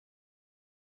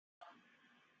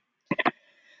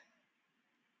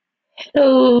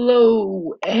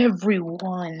Hello,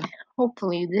 everyone.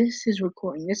 Hopefully, this is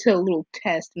recording. This is a little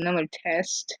test, another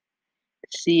test.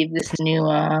 Let's see if this new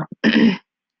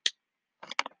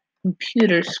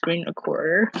computer screen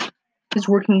recorder is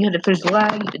working good. If there's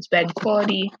lag, if it's bad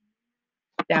quality,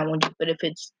 that won't do. But if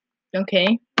it's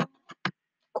okay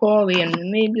quality and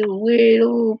maybe a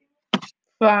little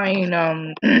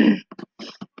fine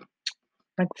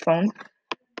microphone,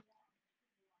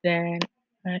 then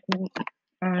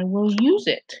I will use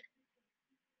it.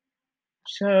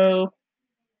 So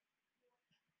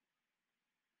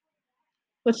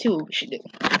let's see what we should do.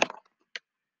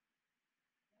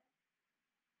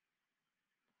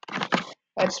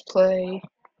 Let's play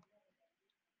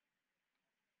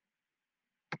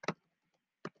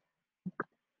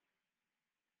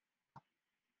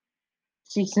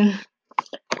season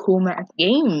cool math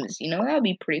games. That'd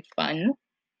be pretty fun.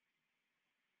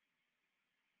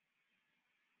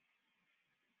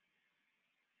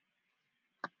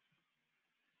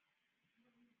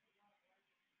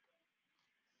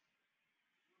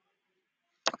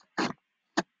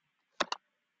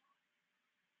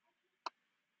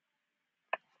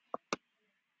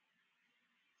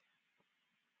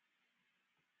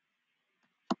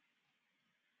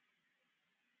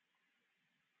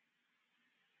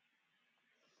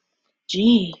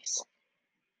 Jeez.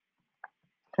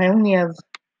 I only have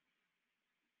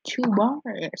 2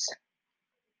 bars.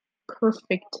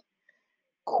 Perfect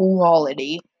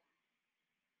quality.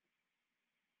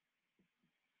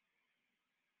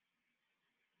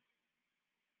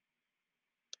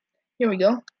 Here we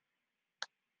go.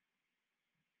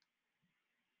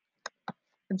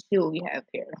 Let's see what we have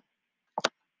here.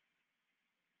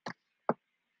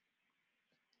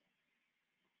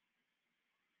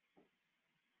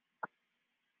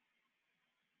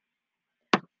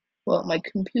 Well, my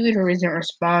computer isn't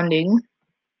responding.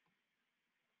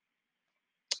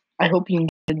 I hope you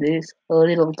enjoyed this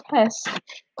little test.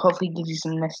 Hopefully it gives you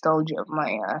some nostalgia of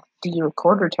my D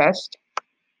recorder test.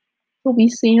 We'll be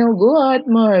seeing a lot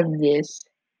more of this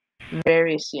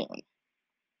very soon.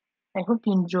 I hope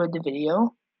you enjoyed the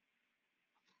video,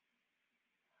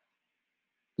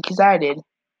 because I did.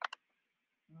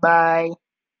 Bye.